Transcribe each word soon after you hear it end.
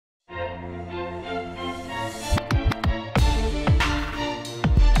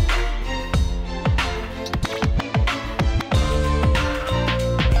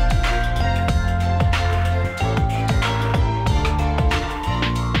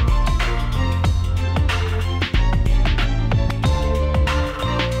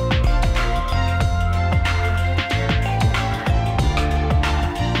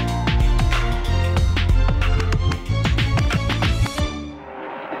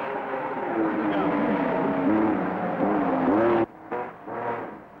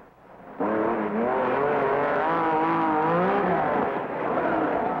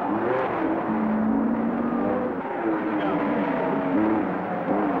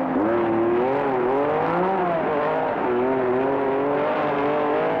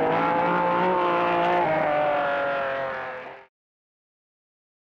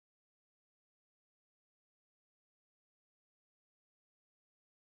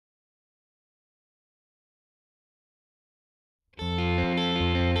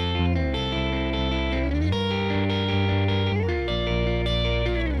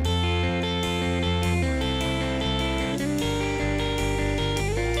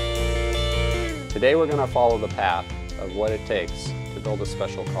Today we're going to follow the path of what it takes to build a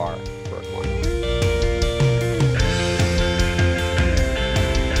special car for a client.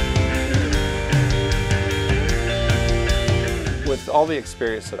 With all the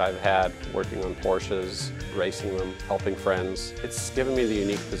experience that I've had working on Porsches, racing them, helping friends, it's given me the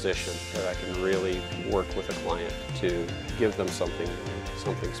unique position that I can really work with a client to give them something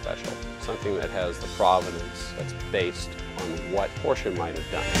special, something that has the provenance that's based on what Porsche might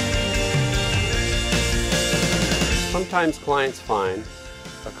have done. Sometimes clients find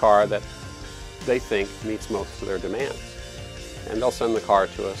a car that they think meets most of their demands, and they'll send the car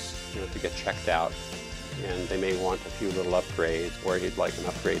to us to get checked out. And they may want a few little upgrades, or he'd like an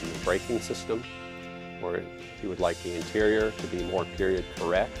upgrade in the braking system, or he would like the interior to be more period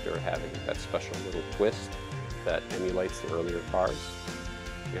correct or having that special little twist that emulates the earlier cars.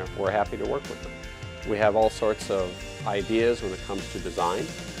 We're happy to work with them. We have all sorts of ideas when it comes to design,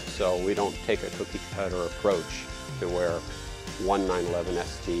 so we don't take a cookie-cutter approach to where one 911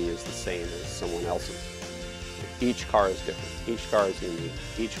 ST is the same as someone else's. Each car is different. Each car is unique.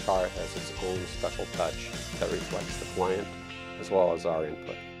 Each car has its own special touch that reflects the client as well as our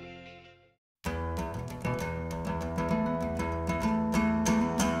input.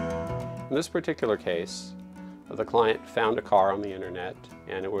 In this particular case, the client found a car on the internet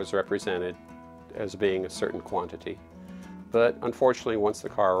and it was represented as being a certain quantity. But unfortunately, once the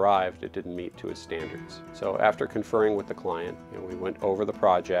car arrived, it didn't meet to his standards. So after conferring with the client, we went over the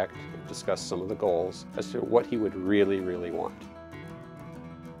project and discussed some of the goals as to what he would really want.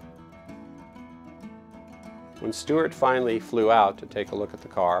 When Stuart finally flew out to take a look at the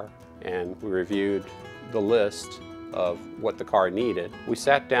car and we reviewed the list of what the car needed, we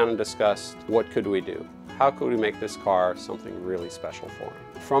sat down and discussed what could we do. How could we make this car something really special for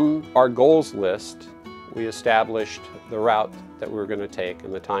him? From our goals list, we established the route that we were going to take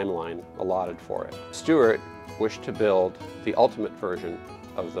and the timeline allotted for it. Stuart wished to build the ultimate version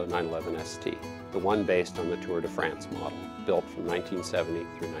of the 911 ST, the one based on the Tour de France model, built from 1970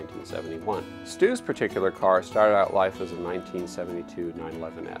 through 1971. Stu's particular car started out life as a 1972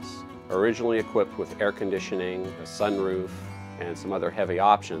 911S. Originally equipped with air conditioning, a sunroof, and some other heavy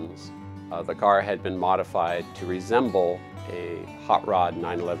options, the car had been modified to resemble a hot rod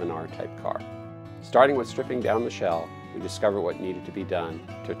 911R type car. Starting with stripping down the shell, we discovered what needed to be done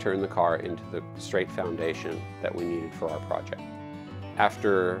to turn the car into the straight foundation that we needed for our project.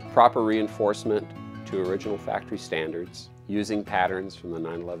 After proper reinforcement to original factory standards, using patterns from the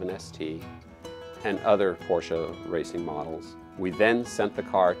 911 ST and other Porsche racing models, we then sent the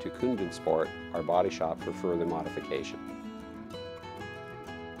car to Kundensport, our body shop, for further modification.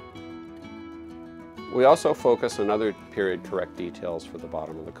 We also focused on other period correct details for the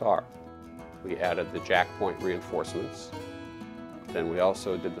bottom of the car. We added the jack point reinforcements. Then we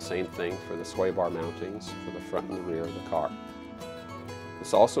also did the same thing for the sway bar mountings for the front and the rear of the car.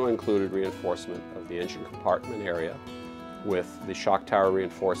 This also included reinforcement of the engine compartment area with the shock tower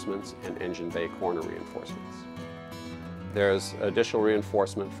reinforcements and engine bay corner reinforcements. There's additional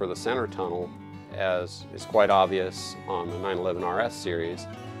reinforcement for the center tunnel, as is quite obvious on the 911 RS series,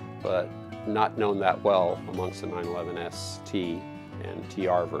 but not known that well amongst the 911 ST and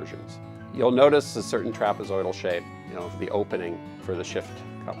TR versions. You'll notice a certain trapezoidal shape, the opening for the shift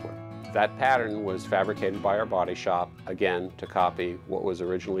coupler. That pattern was fabricated by our body shop, again, to copy what was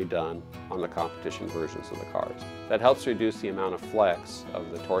originally done on the competition versions of the cars. That helps reduce the amount of flex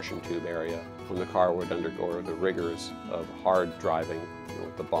of the torsion tube area when the car would undergo the rigors of hard driving,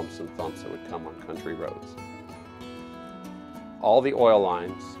 with the bumps and thumps that would come on country roads. All the oil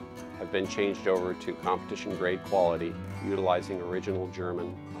lines have been changed over to competition grade quality, utilizing original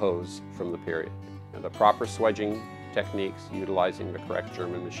German hose from the period. And the proper swedging techniques utilizing the correct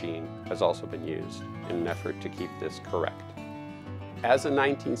German machine has also been used in an effort to keep this correct. As a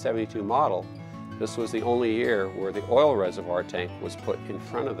 1972 model, this was the only year where the oil reservoir tank was put in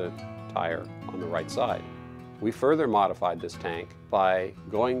front of the tire on the right side. We further modified this tank by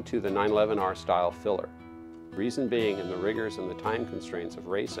going to the 911R style filler. Reason being, in the rigors and the time constraints of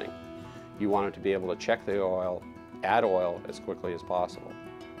racing, you wanted to be able to check the oil, add oil as quickly as possible.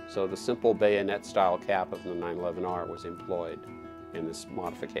 So the simple bayonet style cap of the 911R was employed in this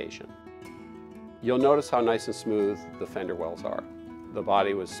modification. You'll notice how nice and smooth the fender wells are. The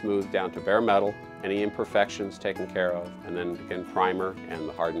body was smoothed down to bare metal, any imperfections taken care of, and then again primer and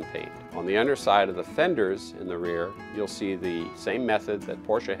the hardened paint. On the underside of the fenders in the rear, you'll see the same method that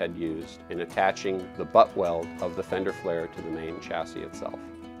Porsche had used in attaching the butt weld of the fender flare to the main chassis itself.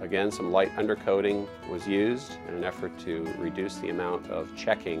 Again, some light undercoating was used in an effort to reduce the amount of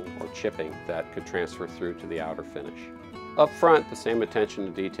checking or chipping that could transfer through to the outer finish. Up front, the same attention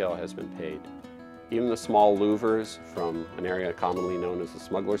to detail has been paid. Even the small louvers from an area commonly known as the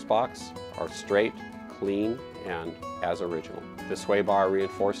smuggler's box are straight, clean, and as original. The sway bar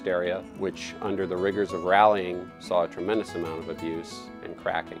reinforced area, which under the rigors of rallying saw a tremendous amount of abuse and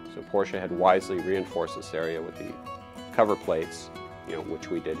cracking. So Porsche had wisely reinforced this area with the cover plates, which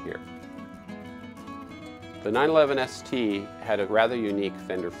we did here. The 911 ST had a rather unique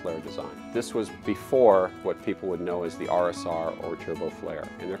fender flare design. This was before what people would know as the RSR or turbo flare,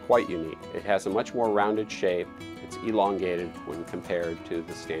 and they're quite unique. It has a much more rounded shape. It's elongated when compared to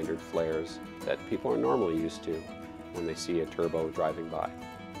the standard flares that people are normally used to when they see a turbo driving by.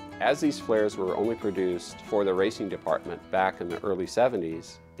 As these flares were only produced for the racing department back in the early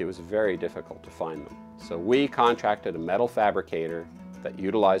 70s, it was very difficult to find them. So we contracted a metal fabricator that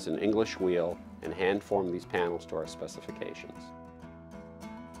utilized an English wheel and hand-formed these panels to our specifications.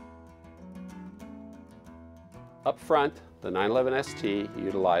 Up front, the 911 ST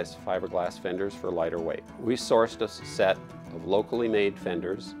utilized fiberglass fenders for lighter weight. We sourced a set of locally made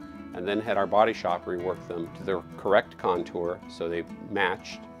fenders and then had our body shop rework them to the correct contour so they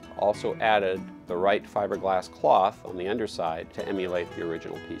matched. Also added the right fiberglass cloth on the underside to emulate the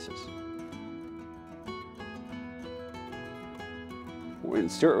original pieces. When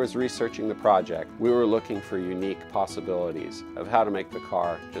Stuart was researching the project, we were looking for unique possibilities of how to make the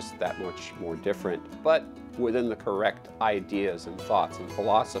car just that much more different, but within the correct ideas and thoughts and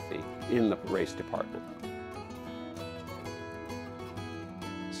philosophy in the race department.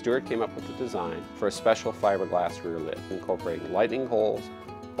 Stuart came up with the design for a special fiberglass rear lid, incorporating lightning holes,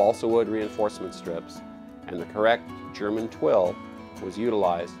 balsa wood reinforcement strips, and the correct German twill was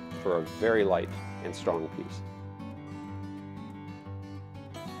utilized for a very light and strong piece.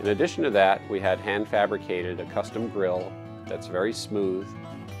 In addition to that, we had hand-fabricated a custom grille that's very smooth,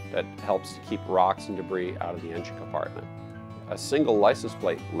 that helps to keep rocks and debris out of the engine compartment. A single license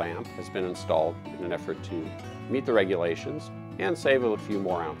plate lamp has been installed in an effort to meet the regulations and save a few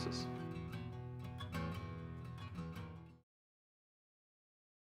more ounces.